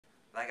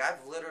Like,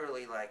 I've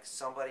literally, like,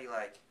 somebody,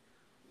 like,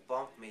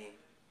 bumped me,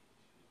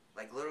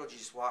 like, literally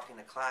just walking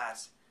to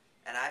class,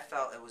 and I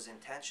felt it was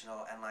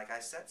intentional, and, like, I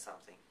said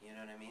something, you know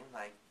what I mean?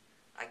 Like,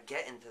 I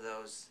get into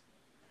those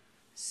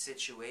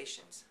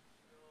situations,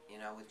 you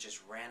know, with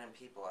just random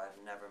people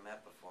I've never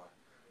met before.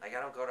 Like,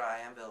 I don't go to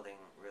IM building,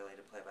 really,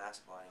 to play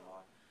basketball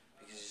anymore,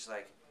 because it's just,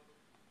 like,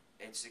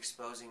 it's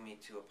exposing me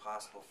to a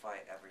possible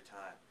fight every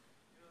time,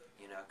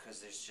 you know, because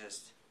there's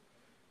just,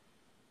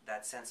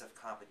 that sense of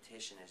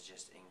competition is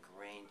just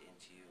ingrained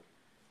into you.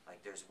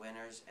 Like, there's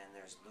winners and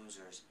there's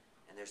losers,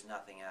 and there's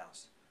nothing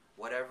else.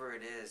 Whatever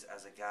it is,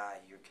 as a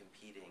guy, you're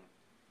competing.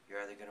 You're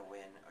either going to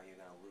win or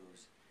you're going to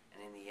lose.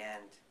 And in the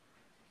end,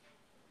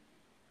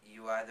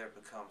 you either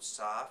become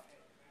soft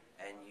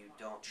and you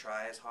don't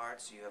try as hard,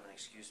 so you have an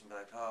excuse and be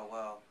like, oh,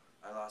 well,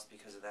 I lost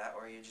because of that,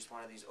 or you're just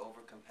one of these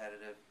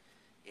over-competitive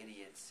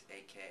idiots,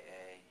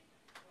 a.k.a.,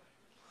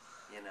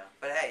 you know.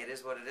 But hey, it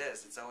is what it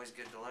is. It's always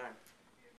good to learn.